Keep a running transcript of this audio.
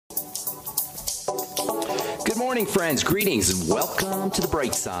morning, friends. Greetings and welcome to The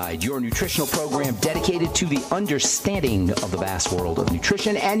Bright Side, your nutritional program dedicated to the understanding of the vast world of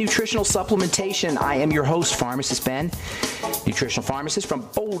nutrition and nutritional supplementation. I am your host, Pharmacist Ben, nutritional pharmacist from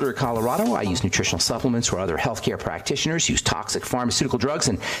Boulder, Colorado. I use nutritional supplements where other healthcare practitioners use toxic pharmaceutical drugs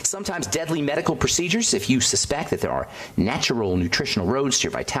and sometimes deadly medical procedures. If you suspect that there are natural nutritional roads to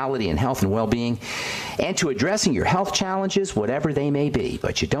your vitality and health and well-being and to addressing your health challenges, whatever they may be,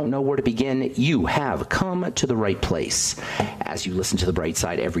 but you don't know where to begin, you have come to the right place. As you listen to The Bright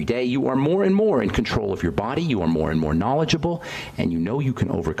Side every day, you are more and more in control of your body, you are more and more knowledgeable, and you know you can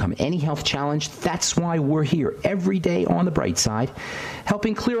overcome any health challenge. That's why we're here every day on The Bright Side,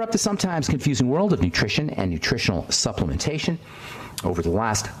 helping clear up the sometimes confusing world of nutrition and nutritional supplementation. Over the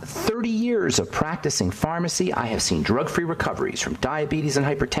last 30 years of practicing pharmacy, I have seen drug-free recoveries from diabetes and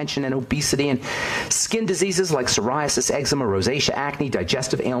hypertension and obesity and skin diseases like psoriasis, eczema, rosacea, acne,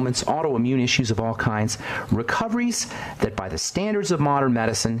 digestive ailments, autoimmune issues of all kinds. Recoveries that by the standards of modern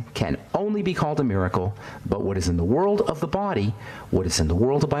medicine can only be called a miracle, but what is in the world of the body, what is in the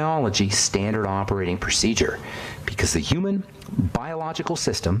world of biology, standard operating procedure. Because the human biological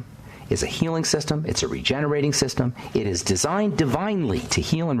system is a healing system. It's a regenerating system. It is designed divinely to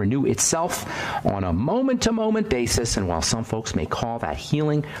heal and renew itself on a moment-to-moment basis. And while some folks may call that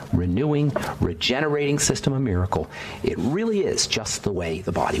healing, renewing, regenerating system a miracle, it really is just the way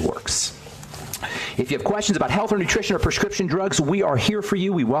the body works. If you have questions about health or nutrition or prescription drugs, we are here for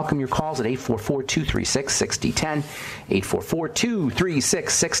you. We welcome your calls at 844-236-6010,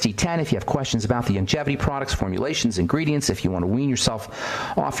 844-236-6010. If you have questions about the longevity products, formulations, ingredients, if you want to wean yourself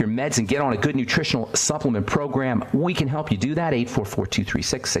off your meds and get on a good nutritional supplement program, we can help you do that.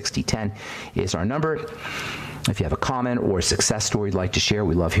 844-236-6010 is our number. If you have a comment or a success story you'd like to share,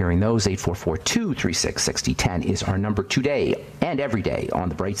 we love hearing those. 844-236-6010 is our number today and every day on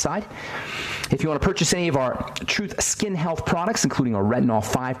The Bright Side. If you want to purchase any of our Truth Skin Health products, including our Retinol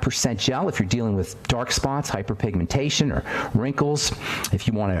 5% gel, if you're dealing with dark spots, hyperpigmentation, or wrinkles, if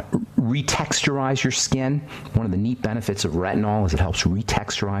you want to retexturize your skin, one of the neat benefits of retinol is it helps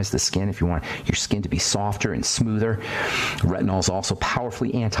retexturize the skin if you want your skin to be softer and smoother. Retinol is also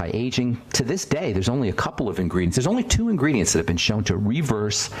powerfully anti-aging. To this day, there's only a couple of ingredients. There's only 2 ingredients that have been shown to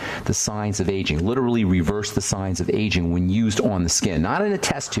reverse the signs of aging, literally reverse the signs of aging when used on the skin. Not in a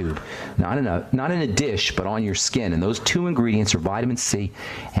test tube, not in a dish, but on your skin. And those 2 ingredients are vitamin C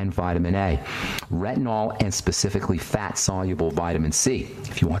and vitamin A. Retinol and specifically fat-soluble vitamin C.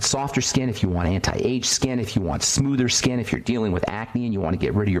 If you want softer skin, if you want anti-age skin, if you want smoother skin, if you're dealing with acne and you want to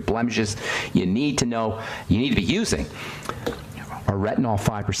get rid of your blemishes, you need to be using our Retinol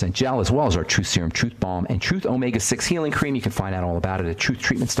 5% gel, as well as our Truth Serum, Truth Balm, and Truth Omega-6 Healing Cream. You can find out all about it at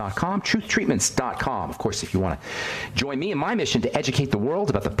truthtreatments.com, truthtreatments.com. Of course, if you want to join me in my mission to educate the world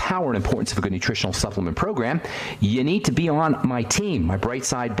about the power and importance of a good nutritional supplement program, you need to be on my team, my Bright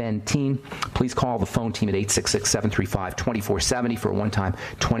Side Ben team. Please call the phone team at 866-735-2470 for a one-time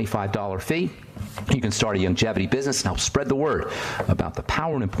 $25 fee. You can start a longevity business and help spread the word about the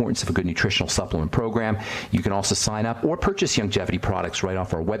power and importance of a good nutritional supplement program. You can also sign up or purchase longevity products right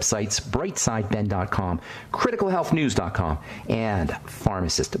off our websites, brightsideben.com, criticalhealthnews.com, and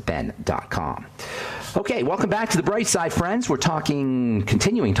pharmacistben.com. Okay, welcome back to The Bright Side, friends. We're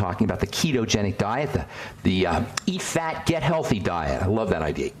continuing talking about the ketogenic diet, the eat fat, get healthy diet. I love that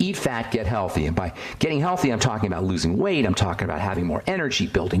idea. Eat fat, get healthy. And by getting healthy, I'm talking about losing weight. I'm talking about having more energy,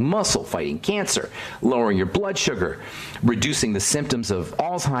 building muscle, fighting cancer, lowering your blood sugar, reducing the symptoms of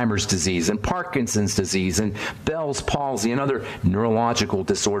Alzheimer's disease and Parkinson's disease and Bell's palsy and other neurological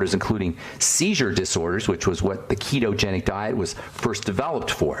disorders, including seizure disorders, which was what the ketogenic diet was first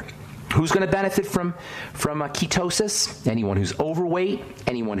developed for. Who's going to benefit from ketosis? Anyone who's overweight,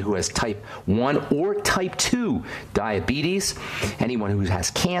 anyone who has type 1 or type 2 diabetes, anyone who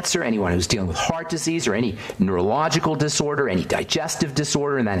has cancer, anyone who's dealing with heart disease or any neurological disorder, any digestive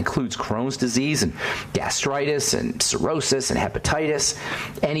disorder, and that includes Crohn's disease and gastritis and cirrhosis and hepatitis,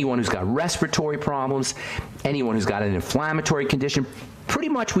 anyone who's got respiratory problems, anyone who's got an inflammatory condition. Pretty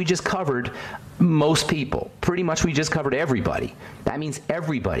much we just covered most people. Pretty much we just covered everybody. That means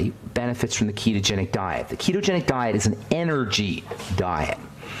everybody benefits from the ketogenic diet. The ketogenic diet is an energy diet.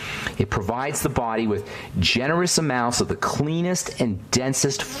 It provides the body with generous amounts of the cleanest and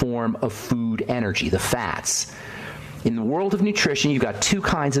densest form of food energy, the fats. In the world of nutrition, you've got 2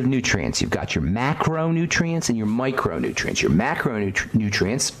 kinds of nutrients. You've got your macronutrients and your micronutrients. Your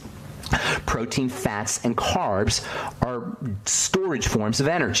macronutrients, protein, fats, and carbs, are storage forms of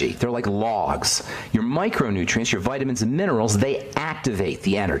energy. They're like logs. Your micronutrients, your vitamins and minerals, they activate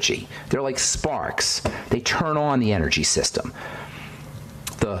the energy. They're like sparks. They turn on the energy system.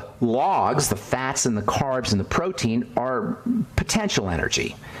 The logs, the fats and the carbs and the protein, are potential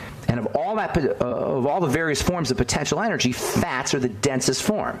energy. And of all the various forms of potential energy, fats are the densest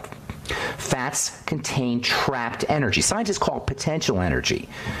form. Fats contain trapped energy. Scientists call it potential energy.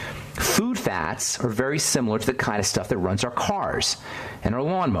 Food fats are very similar to the kind of stuff that runs our cars and our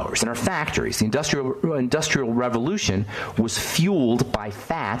lawnmowers and our factories. The Industrial Revolution was fueled by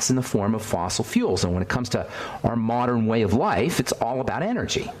fats in the form of fossil fuels. And when it comes to our modern way of life, it's all about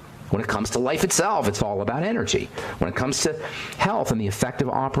energy. When it comes to life itself, it's all about energy. When it comes to health and the effective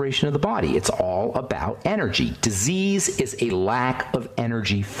operation of the body, it's all about energy. Disease is a lack of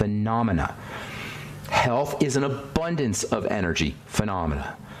energy phenomena. Health is an abundance of energy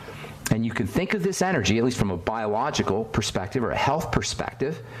phenomena. And you can think of this energy, at least from a biological perspective or a health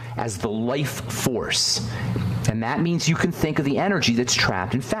perspective, as the life force. And that means you can think of the energy that's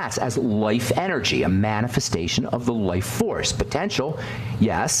trapped in fats as life energy, a manifestation of the life force. Potential,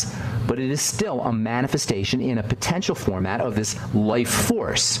 yes, but it is still a manifestation in a potential format of this life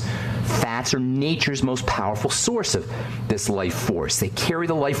force. Fats are nature's most powerful source of this life force. They carry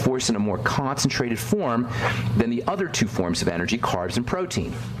the life force in a more concentrated form than the other two forms of energy, carbs and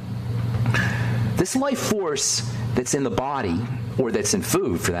protein. This life force that's in the body, or that's in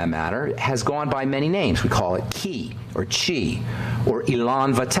food for that matter, has gone by many names. We call it ki, or chi, or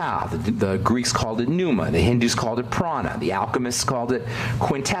elan vital. The Greeks called it pneuma. The Hindus called it prana. The alchemists called it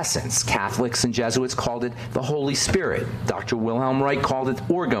quintessence. Catholics and Jesuits called it the Holy Spirit. Dr. Wilhelm Reich called it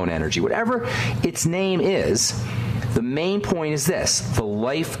orgone energy. Whatever its name is, the main point is this: the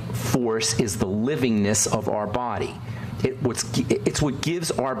life force is the livingness of our body. It's what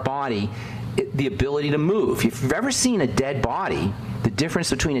gives our body the ability to move. If you've ever seen a dead body, the difference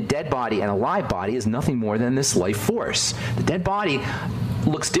between a dead body and a live body is nothing more than this life force. The dead body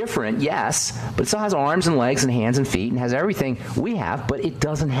looks different, yes, but it still has arms and legs and hands and feet and has everything we have, but it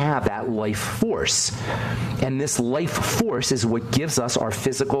doesn't have that life force. And this life force is what gives us our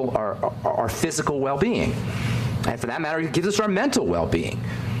physical well-being. And for that matter, it gives us our mental well-being.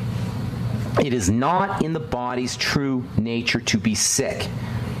 It is not in the body's true nature to be sick.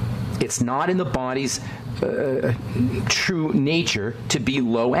 It's not in the body's true nature to be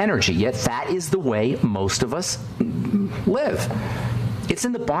low energy, yet that is the way most of us live. It's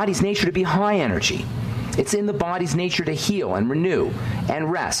in the body's nature to be high energy. It's in the body's nature to heal and renew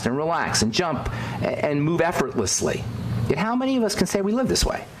and rest and relax and jump and move effortlessly. Yet how many of us can say we live this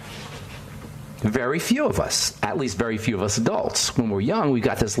way? Very few of us, at least very few of us adults. When we're young, we've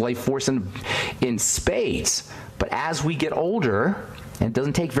got this life force in spades. But as we get older, and it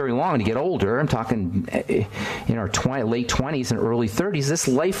doesn't take very long to get older, I'm talking in our late 20s and early 30s, this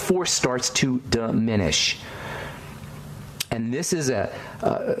life force starts to diminish. And this is the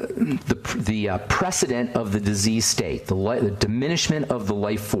precedent of the disease state, the diminishment of the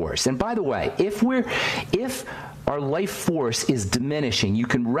life force. And by the way, if our life force is diminishing, you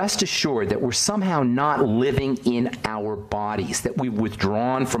can rest assured that we're somehow not living in our bodies, that we've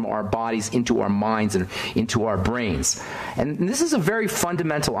withdrawn from our bodies into our minds and into our brains. And this is a very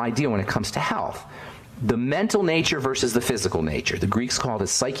fundamental idea when it comes to health. The mental nature versus the physical nature. The Greeks called it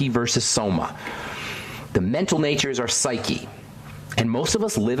psyche versus soma. The mental nature is our psyche. And most of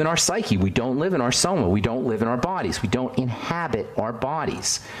us live in our psyche. We don't live in our soma. We don't live in our bodies. We don't inhabit our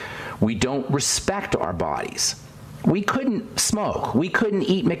bodies. We don't respect our bodies. We couldn't smoke. We couldn't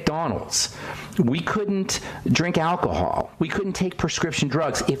eat McDonald's. We couldn't drink alcohol. We couldn't take prescription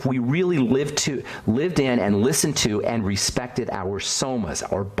drugs if we really lived in and listened to and respected our somas,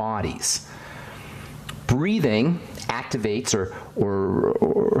 our bodies. Breathing activates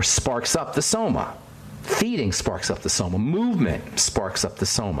or sparks up the soma. Feeding sparks up the soma. Movement sparks up the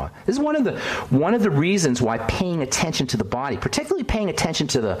soma. This is one of the reasons why paying attention to the body, particularly paying attention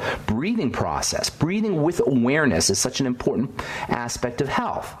to the breathing process, breathing with awareness, is such an important aspect of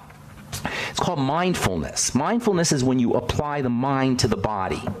health. It's called mindfulness. Mindfulness is when you apply the mind to the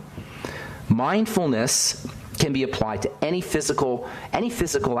body. Mindfulness can be applied to any physical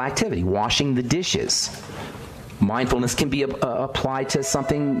activity, washing the dishes. Mindfulness can be applied to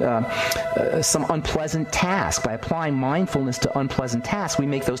something, some unpleasant task. By applying mindfulness to unpleasant tasks, we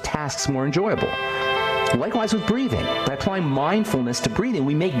make those tasks more enjoyable. Likewise with breathing. By applying mindfulness to breathing,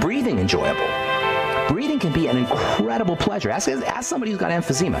 we make breathing enjoyable. Breathing can be an incredible pleasure. Ask somebody who's got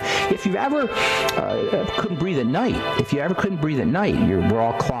emphysema. If you ever couldn't breathe at night, we're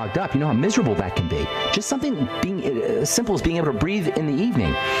all clogged up. You know how miserable that can be. Just something as simple as being able to breathe in the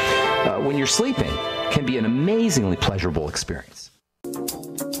evening when you're sleeping can be an amazingly pleasurable experience. All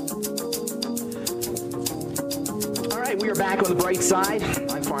right, we are back on the bright side.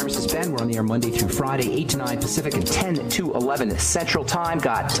 I'm Pharmacist Ben. We're on the air Monday through Friday, 8 to 9 Pacific and 10 to 11 Central Time.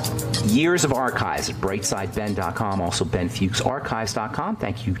 Got years of archives at brightsideben.com, also benfuchsarchives.com.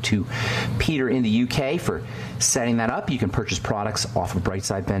 Thank you to Peter in the UK for setting that up. You can purchase products off of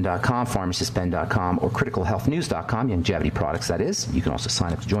brightsideben.com, pharmacistben.com, or criticalhealthnews.com, longevity products, that is. You can also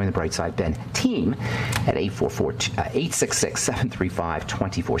sign up to join the Brightside Ben team at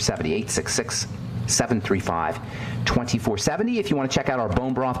 866-735-2470, 866-735-2470. If you want to check out our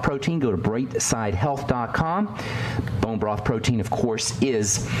bone broth protein, go to brightsidehealth.com. Bone broth protein, of course,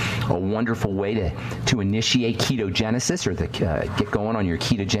 is a wonderful way to initiate ketogenesis or get going on your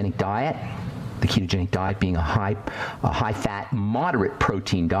ketogenic diet. The ketogenic diet being a high-fat, moderate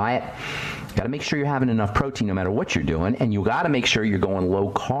protein diet. You got to make sure you're having enough protein no matter what you're doing, and you got to make sure you're going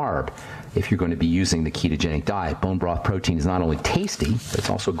low carb if you're going to be using the ketogenic diet. Bone broth protein is not only tasty, but it's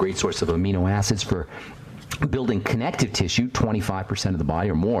also a great source of amino acids for building connective tissue. 25% of the body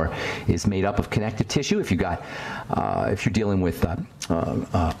or more is made up of connective tissue. If you're dealing with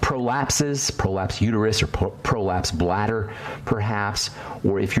prolapses, prolapse uterus or prolapse bladder, perhaps,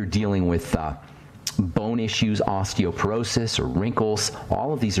 or if you're dealing with bone issues, osteoporosis, or wrinkles,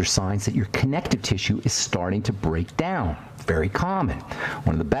 all of these are signs that your connective tissue is starting to break down. Very common.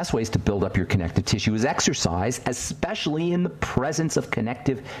 One of the best ways to build up your connective tissue is exercise, especially in the presence of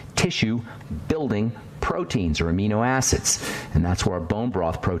connective tissue building proteins or amino acids. And that's where our bone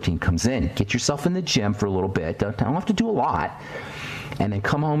broth protein comes in. Get yourself in the gym for a little bit. Don't have to do a lot. And then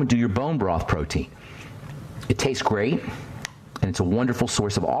come home and do your bone broth protein. It tastes great. And it's a wonderful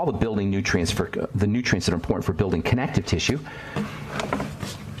source of all the building nutrients, the nutrients that are important for building connective tissue,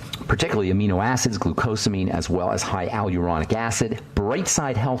 particularly amino acids, glucosamine, as well as high hyaluronic acid.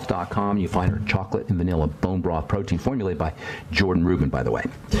 Brightsidehealth.com. You find our chocolate and vanilla bone broth protein formulated by Jordan Rubin, by the way.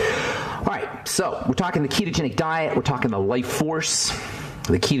 All right, so we're talking the ketogenic diet. We're talking the life force.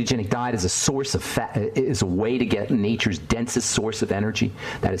 The ketogenic diet is a source of fat, is a way to get nature's densest source of energy.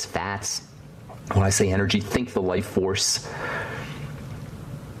 That is fats. When I say energy, think the life force.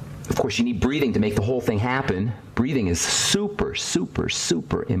 Of course, you need breathing to make the whole thing happen. Breathing is super, super,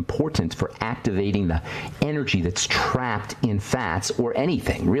 super important for activating the energy that's trapped in fats or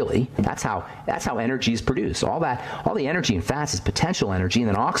anything, really. That's how energy is produced. All the energy in fats is potential energy, and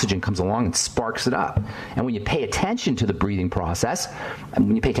then oxygen comes along and sparks it up. And when you pay attention to the breathing process, and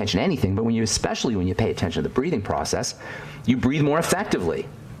when you pay attention to anything, but especially when you pay attention to the breathing process, you breathe more effectively.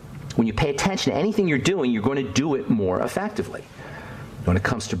 When you pay attention to anything you're doing, you're going to do it more effectively. When it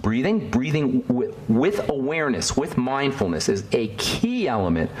comes to breathing with awareness, with mindfulness is a key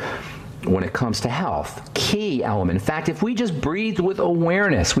element when it comes to health. Key element. In fact, if we just breathed with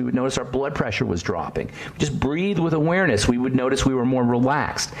awareness, we would notice our blood pressure was dropping. If we just breathed with awareness, we would notice we were more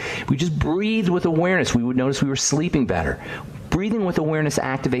relaxed. If we just breathed with awareness, we would notice we were sleeping better. Breathing with awareness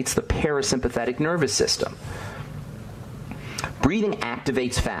activates the parasympathetic nervous system. Breathing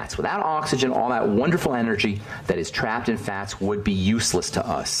activates fats. Without oxygen, all that wonderful energy that is trapped in fats would be useless to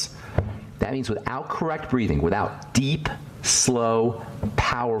us. That means without correct breathing, without deep, slow,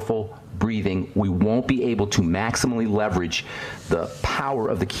 powerful breathing, we won't be able to maximally leverage the power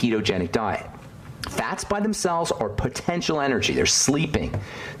of the ketogenic diet. Fats by themselves are potential energy. They're sleeping.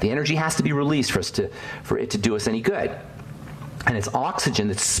 The energy has to be released for it to do us any good. And it's oxygen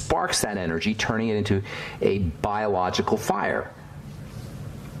that sparks that energy, turning it into a biological fire.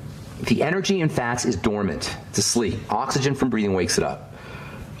 The energy in fats is dormant. It's asleep. Oxygen from breathing wakes it up.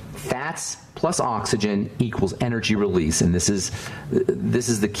 Fats plus oxygen equals energy release, and this is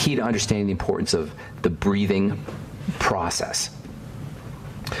the key to understanding the importance of the breathing process.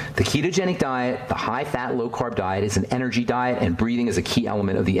 The ketogenic diet, the high-fat, low-carb diet, is an energy diet, and breathing is a key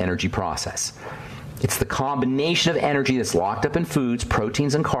element of the energy process. It's the combination of energy that's locked up in foods,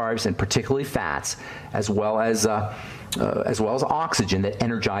 proteins and carbs, and particularly fats, as well as oxygen that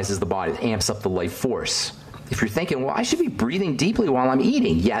energizes the body, that amps up the life force. If you're thinking, well, I should be breathing deeply while I'm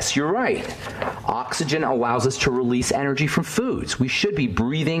eating, yes, you're right. Oxygen allows us to release energy from foods. We should be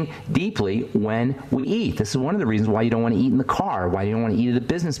breathing deeply when we eat. This is one of the reasons why you don't want to eat in the car, why you don't want to eat at a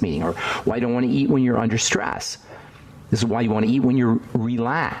business meeting, or why you don't want to eat when you're under stress. This is why you want to eat when you're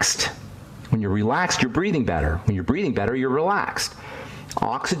relaxed. When you're relaxed, you're breathing better. When you're breathing better, you're relaxed.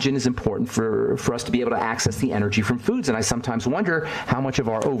 Oxygen is important for us to be able to access the energy from foods. And I sometimes wonder how much of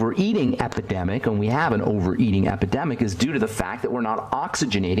our overeating epidemic, and we have an overeating epidemic, is due to the fact that we're not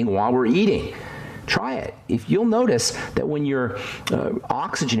oxygenating while we're eating. Try it. If you'll notice that when you're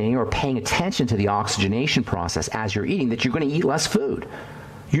oxygenating or paying attention to the oxygenation process as you're eating, that you're going to eat less food.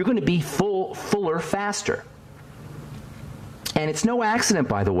 You're going to be fuller faster. And it's no accident,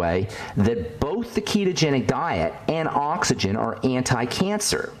 by the way, that both the ketogenic diet and oxygen are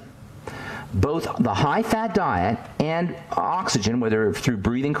anti-cancer. Both the high-fat diet and oxygen, whether through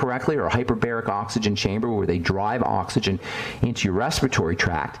breathing correctly or a hyperbaric oxygen chamber where they drive oxygen into your respiratory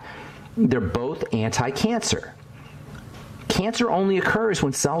tract, they're both anti-cancer. Cancer only occurs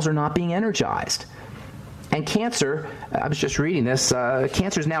when cells are not being energized. And cancer, I was just reading this,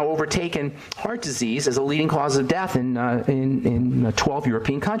 cancer has now overtaken heart disease as a leading cause of death in 12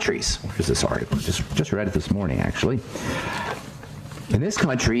 European countries. Here's this article. Just read it this morning, actually. In this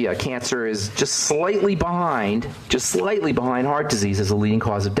country, cancer is just slightly behind heart disease as a leading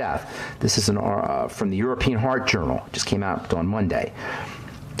cause of death. This is from the European Heart Journal. Just came out on Monday.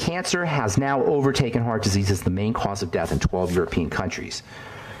 Cancer has now overtaken heart disease as the main cause of death in 12 European countries.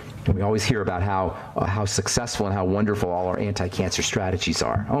 And we always hear about how successful and how wonderful all our anti-cancer strategies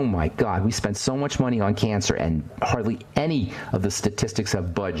are. Oh my God, we spend so much money on cancer and hardly any of the statistics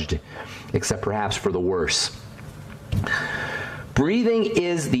have budged, except perhaps for the worse. Breathing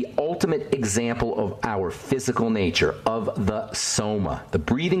is the ultimate example of our physical nature, of the soma. The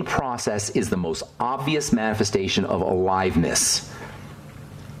breathing process is the most obvious manifestation of aliveness.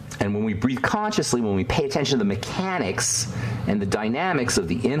 And when we breathe consciously, when we pay attention to the mechanics and the dynamics of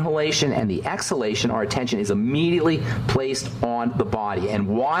the inhalation and the exhalation, our attention is immediately placed on the body. And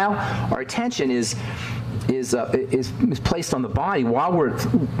while our attention is placed on the body, while we're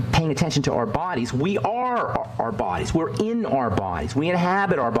paying attention to our bodies, we are our bodies. We're in our bodies. We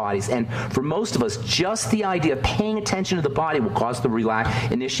inhabit our bodies. And for most of us, just the idea of paying attention to the body will cause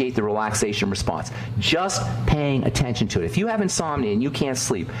initiate the relaxation response. Just paying attention to it. If you have insomnia and you can't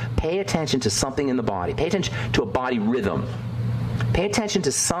sleep, pay attention to something in the body. Pay attention to a body rhythm. Pay attention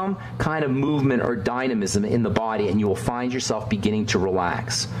to some kind of movement or dynamism in the body, and you will find yourself beginning to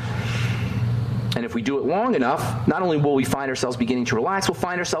relax. And if we do it long enough, not only will we find ourselves beginning to relax, we'll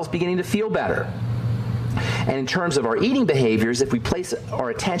find ourselves beginning to feel better. And in terms of our eating behaviors, if we place our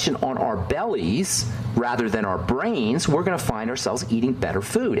attention on our bellies rather than our brains, we're going to find ourselves eating better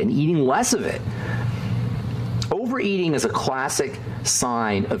food and eating less of it. Overeating is a classic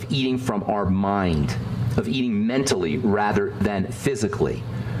sign of eating from our mind, of eating mentally rather than physically.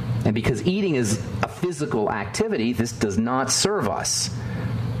 And because eating is a physical activity, this does not serve us.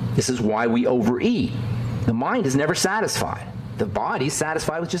 This is why we overeat. The mind is never satisfied. The body's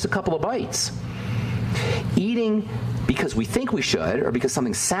satisfied with just a couple of bites. Eating because we think we should, or because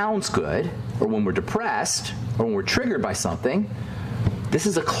something sounds good, or when we're depressed, or when we're triggered by something, this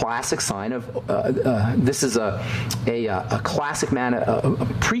is a classic sign of, this is a classic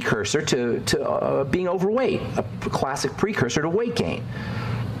precursor to being overweight, a classic precursor to weight gain.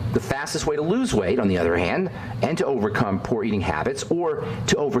 The fastest way to lose weight, on the other hand, and to overcome poor eating habits or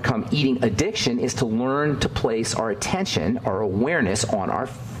to overcome eating addiction is to learn to place our attention, our awareness on our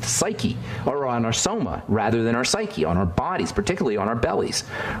psyche, or on our soma, rather than our psyche, on our bodies, particularly on our bellies,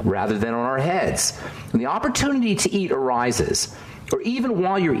 rather than on our heads. When the opportunity to eat arises, or even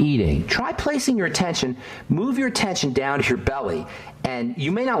while you're eating, try placing your attention, move your attention down to your belly, and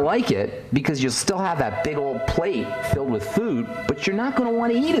you may not like it because you'll still have that big old plate filled with food, but you're not going to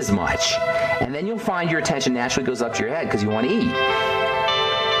want to eat as much. And then you'll find your attention naturally goes up to your head because you want to eat.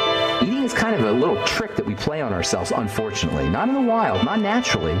 Eating is kind of a little trick that we play on ourselves, unfortunately. Not in the wild, not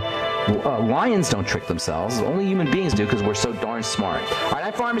naturally. Lions don't trick themselves. Only human beings do because we're so darn smart. All right,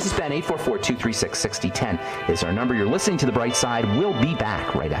 I'm Pharmacist Ben. 844-236-6010 is our number. You're listening to The Bright Side. We'll be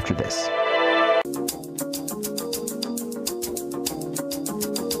back right after this.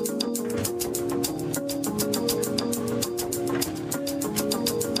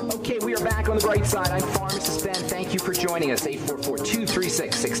 Back on The Bright Side. I'm Pharmacist Ben. Thank you for joining us.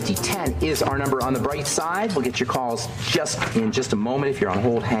 844-236-6010 is our number on The Bright Side. We'll get your calls in just a moment. If you're on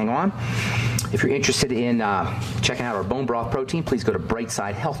hold, hang on. If you're interested in checking out our bone broth protein, please go to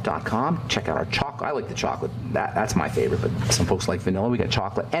brightsidehealth.com. Check out our chocolate. I like the chocolate. That's my favorite, but some folks like vanilla. We got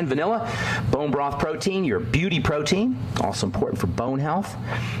chocolate and vanilla. Bone broth protein, your beauty protein, also important for bone health,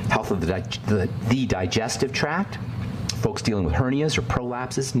 health of the digestive tract. Folks dealing with hernias or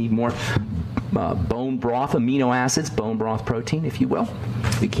prolapses need more bone broth, amino acids, bone broth protein, if you will.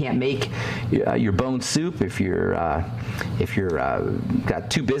 You can't make your bone soup if you're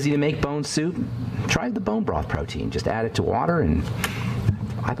got too busy to make bone soup. Try the bone broth protein. Just add it to water, and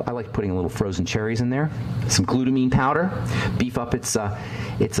I like putting a little frozen cherries in there, some glutamine powder, beef up its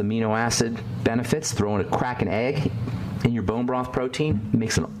amino acid benefits. Throw in crack an egg in your bone broth protein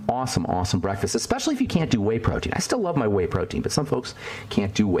makes an awesome, awesome breakfast, especially if you can't do whey protein. I still love my whey protein, but some folks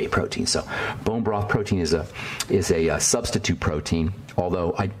can't do whey protein. So bone broth protein is a substitute protein,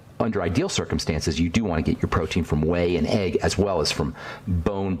 although under ideal circumstances, you do want to get your protein from whey and egg as well as from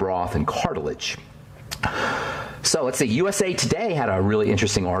bone broth and cartilage. So let's see, USA Today had a really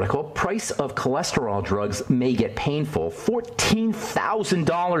interesting article. Price of cholesterol drugs may get painful.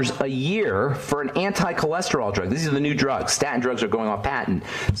 $14,000 a year for an anti-cholesterol drug. These are the new drugs. Statin drugs are going off patent.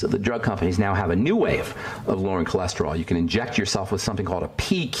 So the drug companies now have a new way of lowering cholesterol. You can inject yourself with something called a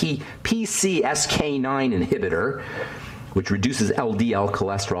PCSK9 inhibitor, which reduces LDL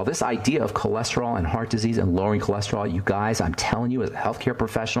cholesterol. This idea of cholesterol and heart disease and lowering cholesterol, you guys, I'm telling you, as a healthcare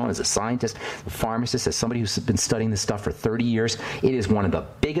professional, as a scientist, a pharmacist, as somebody who's been studying this stuff for 30 years, it is one of the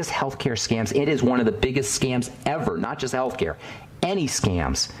biggest healthcare scams. It is one of the biggest scams ever, not just healthcare, any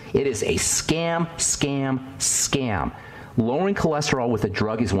scams. It is a scam, scam, scam. Lowering cholesterol with a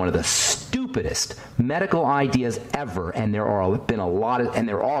drug is one of the stupidest medical ideas ever, and there are a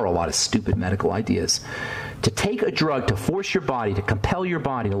lot of stupid medical ideas. To take a drug to force your body, to compel your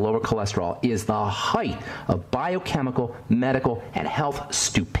body to lower cholesterol is the height of biochemical, medical, and health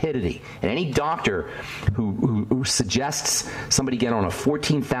stupidity. And any doctor who suggests somebody get on a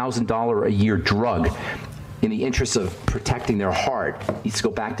 $14,000 a year drug in the interest of protecting their heart needs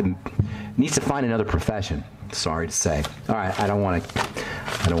to find another profession. Sorry to say. All right, I don't want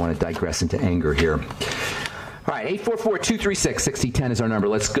to digress into anger here. All right, 844-236-6010 is our number.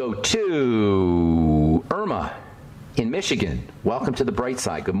 Let's go to Irma in Michigan. Welcome to the bright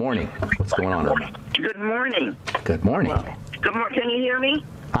side. Good morning. What's going on, Irma? Good morning. Good morning. Good morning. Can you hear me?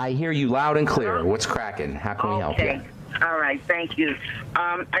 I hear you loud and clear. Hello? What's cracking? How can we help you? All right, thank you.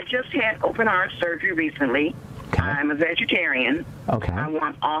 I just had open heart surgery recently. Okay. I'm a vegetarian. Okay. I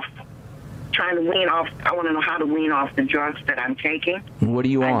want to know how to wean off the drugs that I'm taking. What do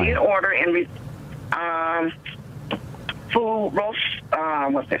you want? I did order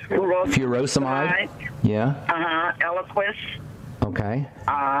furosemide. Yeah. Eliquis. Okay.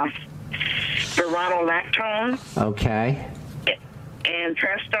 Spironolactone. Okay.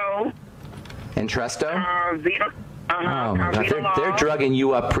 Entresto. Vita. Oh my God, they're drugging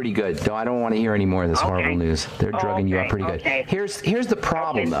you up pretty good. So I don't want to hear any more of this horrible news. They're drugging you up pretty good. Here's the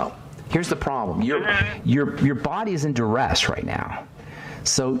problem, though. Here's the problem. Your body is in duress right now.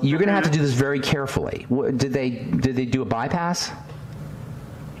 So you're going to have to do this very carefully. Did they do a bypass?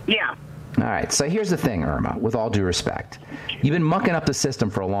 Yeah. All right. So here's the thing, Irma, with all due respect. You've been mucking up the system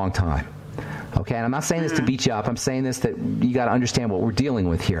for a long time. Okay, and I'm not saying this to beat you up. I'm saying this that you got to understand what we're dealing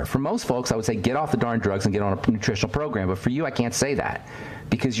with here. For most folks, I would say get off the darn drugs and get on a nutritional program. But for you, I can't say that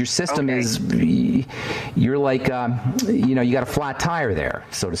because your system is, you're like, you got a flat tire there,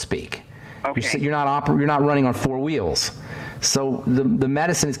 so to speak. Okay. You're not running on four wheels. So the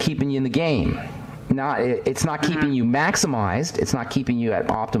medicine is keeping you in the game. It's not keeping you maximized. It's not keeping you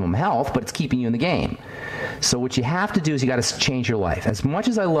at optimum health, but it's keeping you in the game. So what you have to do is you got to change your life. As much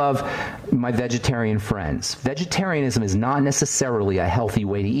as I love my vegetarian friends, vegetarianism is not necessarily a healthy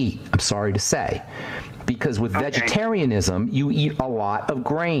way to eat. I'm sorry to say. Because with vegetarianism, you eat a lot of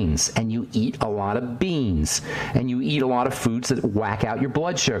grains, and you eat a lot of beans, and you eat a lot of foods that whack out your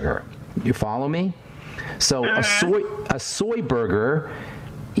blood sugar. You follow me? So a soy burger,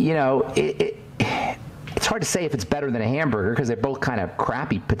 it's hard to say if it's better than a hamburger because they're both kind of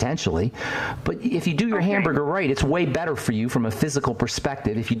crappy potentially. But if you do your hamburger right, it's way better for you from a physical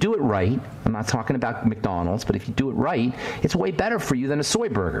perspective. If you do it right, I'm not talking about McDonald's, but if you do it right, it's way better for you than a soy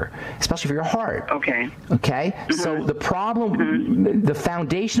burger, especially for your heart. Okay? So the problem, the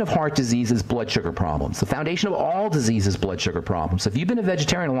foundation of heart disease is blood sugar problems. The foundation of all disease is blood sugar problems. So if you've been a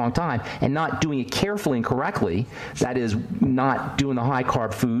vegetarian a long time and not doing it carefully and correctly, that is not doing the high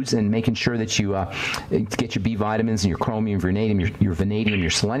carb foods and making sure that you get your B vitamins and your chromium, your vanadium, your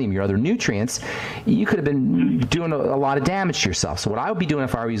selenium, your other nutrients, you could have been doing a lot of damage to yourself. So what I would be doing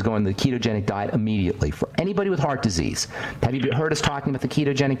if I were you is going to the ketogenic diet immediately. For anybody with heart disease, have you heard us talking about the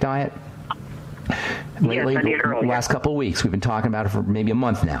ketogenic diet? Lately, the last couple of weeks, we've been talking about it for maybe a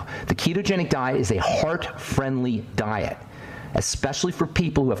month now. The ketogenic diet is a heart-friendly diet, especially for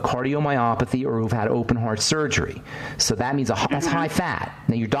people who have cardiomyopathy or who've had open heart surgery. So that means that's high fat.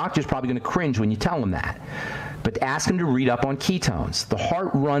 Now, your doctor's probably going to cringe when you tell them that. But ask him to read up on ketones. The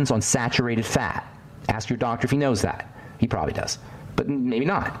heart runs on saturated fat. Ask your doctor if he knows that. He probably does. But maybe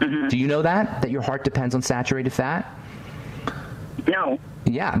not. Do you know that your heart depends on saturated fat? No.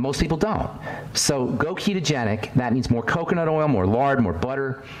 Yeah, most people don't. So go ketogenic. That means more coconut oil, more lard, more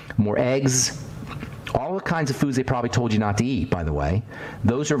butter, more eggs, All the kinds of foods they probably told you not to eat, by the way.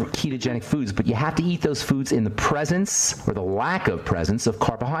 Those are ketogenic foods, but you have to eat those foods in the presence or the lack of presence of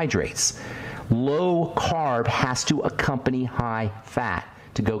carbohydrates. Low carb has to accompany high fat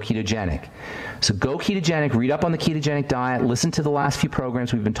to go ketogenic. So go ketogenic, read up on the ketogenic diet, listen to the last few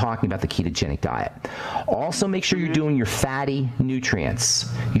programs we've been talking about the ketogenic diet. Also make sure you're doing your fatty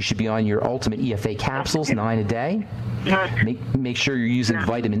nutrients. You should be on your Ultimate EFA capsules, 9 a day. Make sure you're using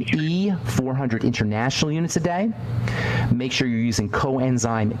vitamin E, 400 international units a day. Make sure you're using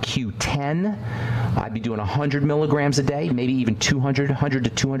coenzyme Q10. I'd be doing 100 milligrams a day, maybe even 100 to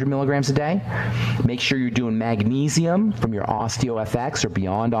 200 milligrams a day. Make sure you're doing magnesium from your OsteoFX or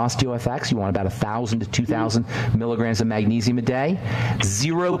beyond OsteoFX. You want about 1,000 to 2,000 milligrams of magnesium a day.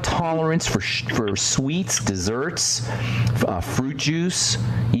 Zero tolerance for sweets, desserts, fruit juice,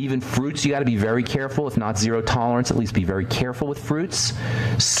 even fruits. You got to be very careful. If not zero tolerance, at least be very careful with fruits.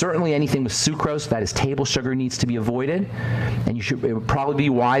 Certainly anything with sucrose, that is table sugar, needs to be avoided. And it would probably be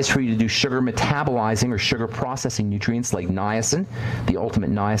wise for you to do sugar metabolizing or sugar processing nutrients like niacin, the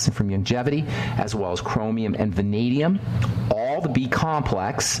Ultimate Niacin from Longevity, as well as chromium and vanadium. All the B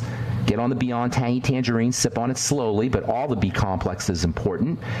complex. Get on the Beyond Tangy Tangerine, sip on it slowly, but all the B complex is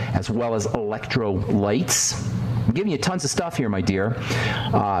important, as well as electrolytes. I'm giving you tons of stuff here, my dear.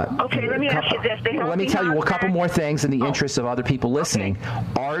 Okay, let me ask you this. Let me tell you a couple more things in the interest of other people listening.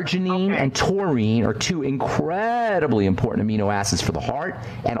 Okay. Arginine and taurine are two incredibly important amino acids for the heart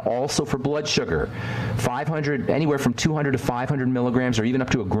and also for blood sugar. 500, anywhere from 200 to 500 milligrams or even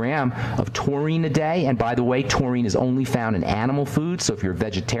up to a gram of taurine a day. And by the way, taurine is only found in animal food, so if you're a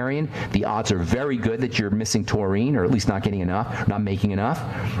vegetarian, the odds are very good that you're missing taurine, or at least not getting enough, not making enough,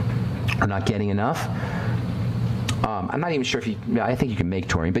 or not getting enough. I'm not even sure if I think you can make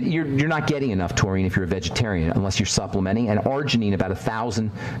taurine, but you're not getting enough taurine if you're a vegetarian unless you're supplementing. And arginine, about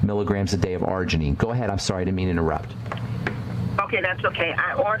 1,000 milligrams a day of arginine. Go ahead. I'm sorry, I didn't mean to interrupt. Okay, that's okay.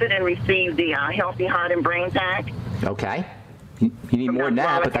 I ordered and received the Healthy Heart and Brain Pack. Okay. You need more than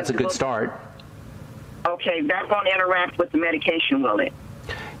that, but that's a good start. Okay, that won't interact with the medication, will it?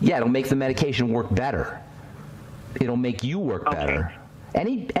 Yeah, it'll make the medication work better. It'll make you work better.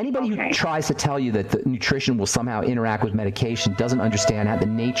 Anybody who tries to tell you that the nutrition will somehow interact with medication doesn't understand the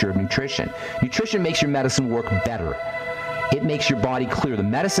nature of nutrition. Nutrition makes your medicine work better. It makes your body clear the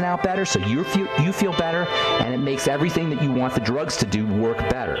medicine out better, so you feel better, and it makes everything that you want the drugs to do work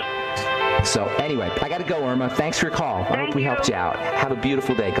better. So anyway, I got to go, Irma. Thanks for your call. I hope we helped you out. Have a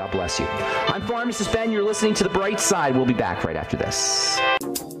beautiful day. God bless you. I'm Pharmacist Ben. You're listening to The Bright Side. We'll be back right after this.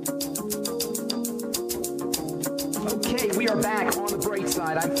 Okay, we are back on The Bright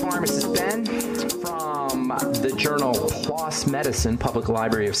Side. I'm Pharmacist Ben from the journal PLOS Medicine, Public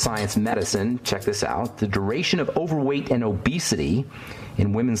Library of Science Medicine. Check this out. The duration of overweight and obesity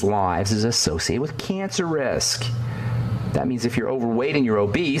in women's lives is associated with cancer risk. That means if you're overweight and you're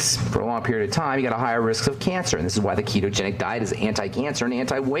obese for a long period of time, you got a higher risk of cancer. And this is why the ketogenic diet is anti-cancer and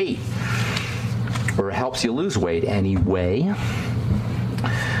anti-weight. Or it helps you lose weight anyway.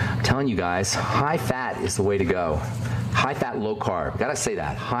 I'm telling you guys, high fat is the way to go. High fat, low carb. Gotta say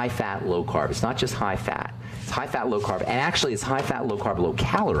that. High fat, low carb. It's not just high fat. It's high fat, low carb. And actually, it's high fat, low carb, low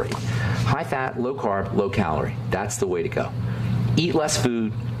calorie. High fat, low carb, low calorie. That's the way to go. Eat less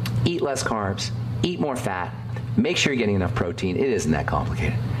food. Eat less carbs. Eat more fat. Make sure you're getting enough protein. It isn't that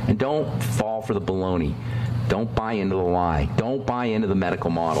complicated. And don't fall for the baloney. Don't buy into the lie. Don't buy into the medical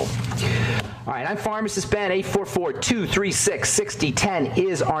model. All right, I'm Pharmacist Ben. 844-236-6010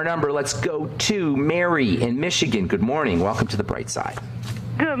 is our number. Let's go to Mary in Michigan. Good morning. Welcome to The Bright Side.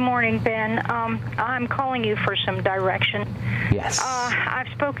 Good morning, Ben. I'm calling you for some direction. Yes. I've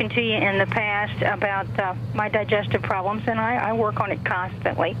spoken to you in the past about my digestive problems, and I work on it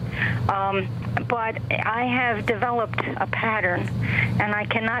constantly. But I have developed a pattern, and I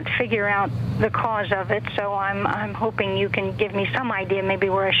cannot figure out the cause of it, so I'm hoping you can give me some idea maybe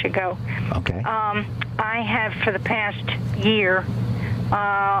where I should go. Okay. I have, for the past year,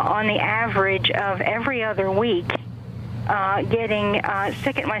 on the average of every other week, getting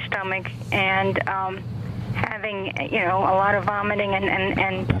sick at my stomach and having, a lot of vomiting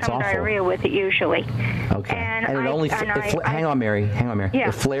and some diarrhea with it usually. Okay. And hang on, Mary. Yeah.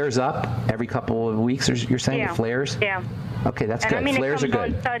 It flares up every couple of weeks, you're saying? Yeah. It flares? Yeah. Okay, that's good. I mean, flares it comes are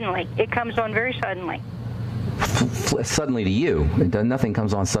good. on suddenly. It comes on very suddenly. Suddenly to you. Nothing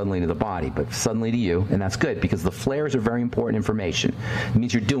comes on suddenly to the body, but suddenly to you, and that's good because the flares are very important information. It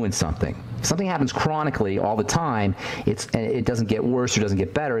means you're doing something. If something happens chronically all the time, it doesn't get worse or doesn't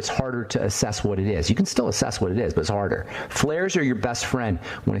get better. It's harder to assess what it is. You can still assess what it is, but it's harder. Flares are your best friend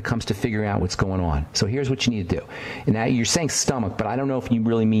when it comes to figuring out what's going on. So here's what you need to do. And now you're saying stomach, but I don't know if you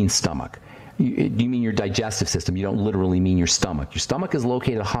really mean stomach. You mean your digestive system. You don't literally mean your stomach. Your stomach is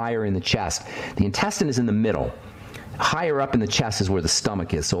located higher in the chest. The intestine is in the middle. Higher up in the chest is where the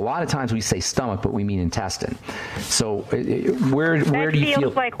stomach is. So a lot of times we say stomach, but we mean intestine. So where do you feel?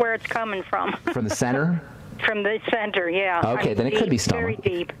 Feels like where it's coming from. From the center? From the center, yeah. Okay, then it could be stomach. Very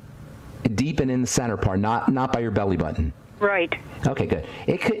deep. Deep and in the center part, not by your belly button. Right. Okay, good.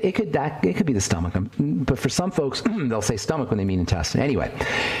 It could be the stomach, but for some folks, they'll say stomach when they mean intestine. Anyway,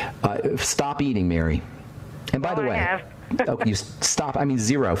 stop eating, Mary. And by the way, I have. okay, you stop. I mean,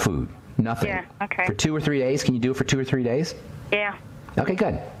 zero food, nothing. Yeah. Okay. For 2 or 3 days, can you do it for 2 or 3 days? Yeah. Okay,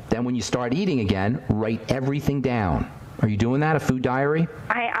 good. Then when you start eating again, write everything down. Are you doing that? A food diary?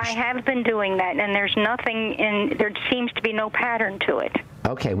 I have been doing that, and there's nothing there seems to be no pattern to it.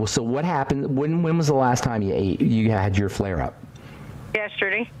 Okay, well, so what happened? When was the last time you ate? You had your flare up?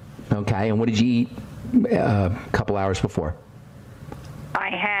 Yesterday. Okay, and what did you eat a couple hours before? I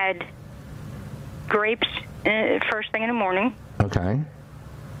had grapes first thing in the morning. Okay.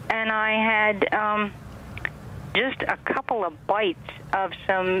 And I had just a couple of bites of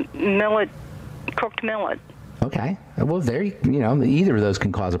some cooked millet. Okay. Well, either of those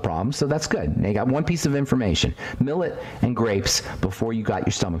can cause a problem, so that's good. Now you got one piece of information: millet and grapes before you got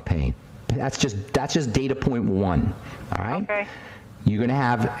your stomach pain. That's just data point 1. All right. Okay. You're going to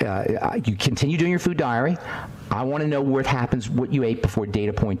have you continue doing your food diary. I want to know what happens, what you ate before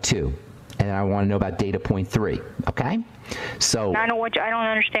data point 2, and then I want to know about data point 3. Okay. So I don't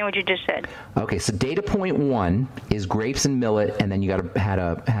understand what you just said. Okay, so data point 1 is grapes and millet, and then you had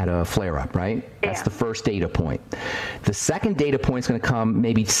a flare up, right? Yeah. That's the first data point. The second data point is going to come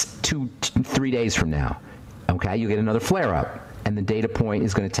maybe 2-3 days from now. Okay, you get another flare up, and the data point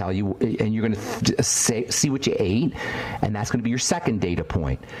is going to tell you, and you're going to see what you ate, and that's going to be your second data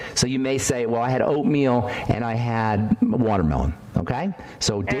point. So you may say, well, I had oatmeal and I had watermelon. Okay?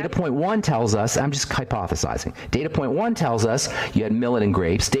 So data point 1 tells us, I'm just hypothesizing. Data point 1 tells us you had millet and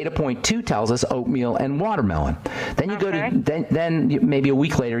grapes. Data point 2 tells us oatmeal and watermelon. Then you go to, then maybe a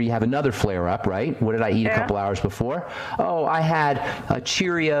week later you have another flare up, right? What did I eat a couple hours before? Oh, I had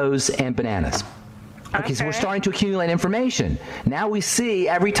Cheerios and bananas. Okay, so we're starting to accumulate information. Now we see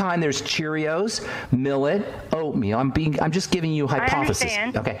every time there's Cheerios, millet, oatmeal. I'm just giving you a hypothesis. I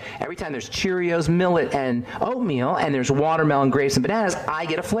understand. Okay, every time there's Cheerios, millet, and oatmeal, and there's watermelon, grapes, and bananas, I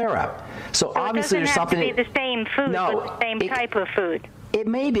get a flare up. So obviously there's something. It doesn't have to be the same food, no, but the same type of food. It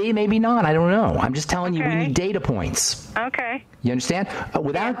may be, maybe not. I don't know. I'm just telling you we need data points. Okay. You understand?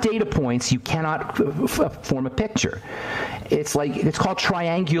 Without data points, you cannot form a picture. It's called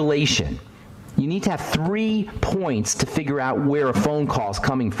triangulation. You need to have 3 points to figure out where a phone call is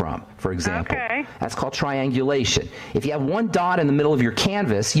coming from, for example. Okay. That's called triangulation. If you have 1 dot in the middle of your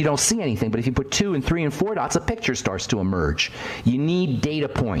canvas, you don't see anything. But if you put 2 and 3 and 4 dots, a picture starts to emerge. You need data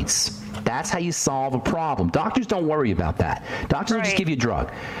points. That's how you solve a problem. Doctors don't worry about that. Doctors will just give you a drug.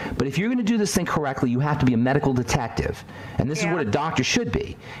 But if you're going to do this thing correctly, you have to be a medical detective, and this is what a doctor should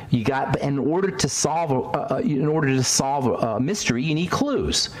be. In order to solve a mystery, you need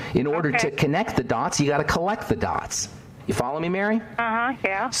clues. In order to connect the dots, you got to collect the dots. You follow me, Mary?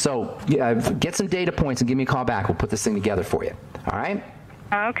 Yeah. So get some data points and give me a call back. We'll put this thing together for you. All right?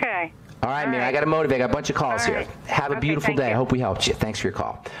 Okay. All right, Mary, I got to motivate. I got a bunch of calls here. Have a beautiful day. You. I hope we helped you. Thanks for your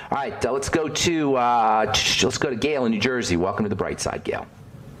call. All right, let's go to Gail in New Jersey. Welcome to the Bright Side, Gail.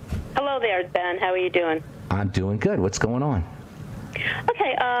 Hello there, Ben. How are you doing? I'm doing good. What's going on?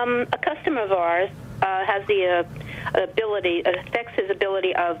 Okay, a customer of ours has the affects his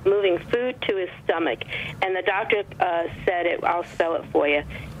ability of moving food to his stomach, and the doctor said it. I'll spell it for you: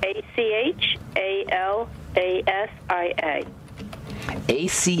 ACHALASIA.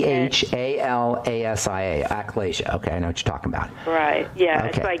 ACHALASIA, achalasia. Okay, I know what you're talking about. Right. Yeah. Okay.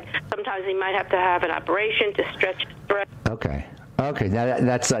 It's like sometimes he might have to have an operation to stretch his breath. Okay. Okay. Now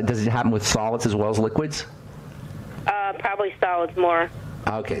that's does it happen with solids as well as liquids? Probably solids more.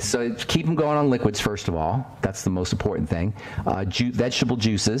 Okay, so keep them going on liquids first of all. That's the most important thing. Vegetable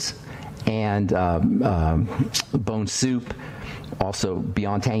juices and bone soup. Also,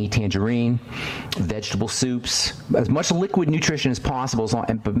 beyond tangy tangerine, vegetable soups, as much liquid nutrition as possible,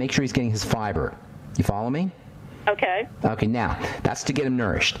 but make sure he's getting his fiber. You follow me? Okay. Okay, now, that's to get him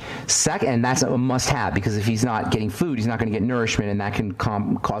nourished. Second, and that's a must-have, because if he's not getting food, he's not going to get nourishment, and that can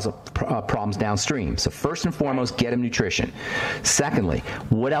cause problems downstream. So first and foremost, get him nutrition. Secondly,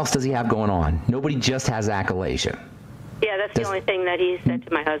 what else does he have going on? Nobody just has achalasia. Yeah, that's the only thing that he said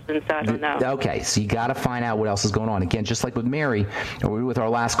to my husband, so I don't know. Okay, so you got to find out what else is going on. Again, just like with Mary, or with our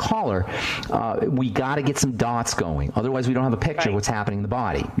last caller, we got to get some dots going. Otherwise, we don't have a picture of what's happening in the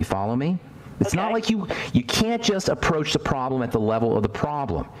body. You follow me? It's not like you can't just approach the problem at the level of the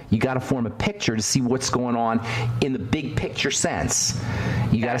problem. You got to form a picture to see what's going on in the big picture sense.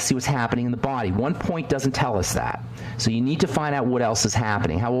 You got to see what's happening in the body. One point doesn't tell us that. So you need to find out what else is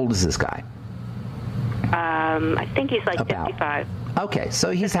happening. How old is this guy? I think he's like 55. Okay,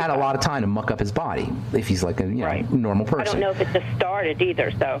 so he's had a lot of time to muck up his body if he's like a normal person. I don't know if it just started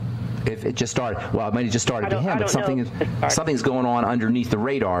either, so. If it just started, well, it might have just started to him, but something's going on underneath the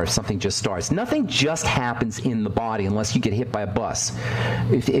radar if something just starts. Nothing just happens in the body unless you get hit by a bus.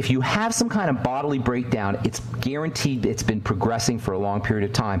 If you have some kind of bodily breakdown, it's guaranteed it's been progressing for a long period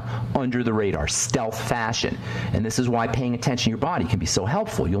of time under the radar, stealth fashion. And this is why paying attention to your body can be so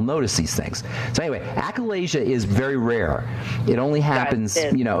helpful. You'll notice these things. So anyway, achalasia is very rare. It only happens,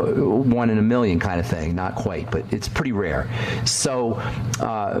 1 in a million kind of thing. Not quite, but it's pretty rare. So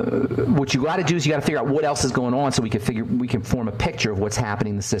what you got to do is you got to figure out what else is going on so we can form a picture of what's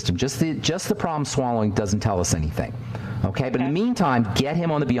happening in the system. Just the problem swallowing doesn't tell us anything. Okay, but in the meantime, get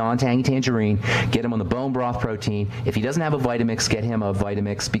him on the Beyond Tangy Tangerine, get him on the bone broth protein. If he doesn't have a Vitamix, get him a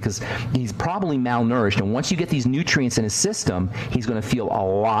Vitamix because he's probably malnourished. And once you get these nutrients in his system, he's going to feel a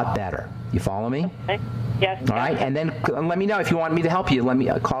lot better. You follow me? Okay. Yes. All right, and then let me know if you want me to help you. Let me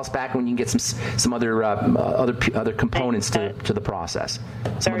call us back when you can get some other components to the process,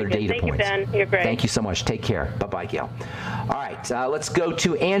 some other data points. Thank you, Ben. You're great. Thank you so much. Take care. Bye-bye, Gail. All right, let's go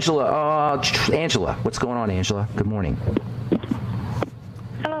to Angela. Angela, what's going on, Angela? Good morning.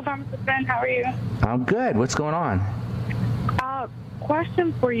 Hello, Pharmacist Ben. How are you? I'm good. What's going on?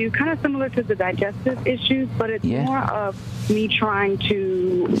 Question for you, kind of similar to the digestive issues, but it's more of me trying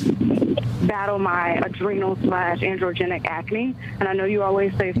to battle my adrenal/androgenic acne. And I know you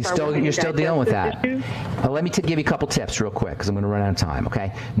always say you're still dealing with that. Let me give you a couple tips real quick because I'm going to run out of time.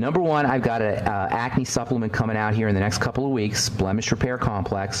 Okay. Number one, I've got an acne supplement coming out here in the next couple of weeks, Blemish Repair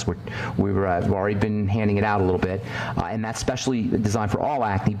Complex. We've already been handing it out a little bit, and that's specially designed for all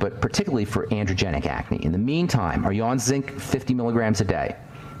acne, but particularly for androgenic acne. In the meantime, are you on zinc 50 milligrams a day?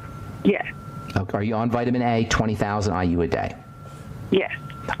 Yes. Okay. Are you on vitamin A 20,000 IU a day? Yes.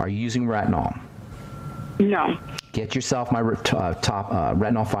 Are you using retinol? No. Get yourself my top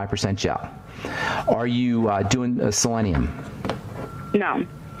retinol 5% gel. Are you doing selenium? No.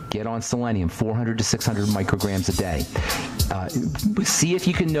 Get on selenium, 400 to 600 micrograms a day. See if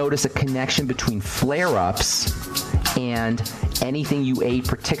you can notice a connection between flare-ups and anything you ate,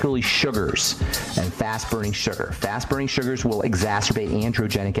 particularly sugars and fast-burning sugar. Fast-burning sugars will exacerbate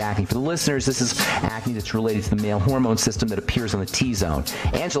androgenic acne. For the listeners, this is acne that's related to the male hormone system that appears on the T-zone.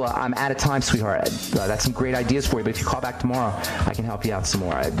 Angela, I'm out of time, sweetheart. That's some great ideas for you, but if you call back tomorrow, I can help you out some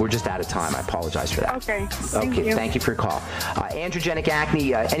more. We're just out of time. I apologize for that. Okay. Thank you for your call. Androgenic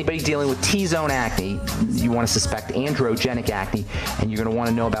acne, anybody dealing with T-zone acne, you want to suspect androgenic acne, and you're going to want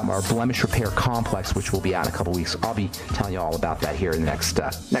to know about our Blemish Repair Complex, which will be out in a couple weeks. I'll be telling you all about that here in the next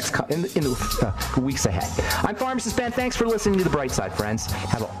weeks ahead. I'm Pharmacist Ben. Thanks for listening to The Bright Side, friends.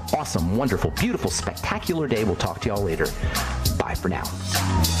 Have an awesome, wonderful, beautiful, spectacular day. We'll talk to you all later. Bye for now.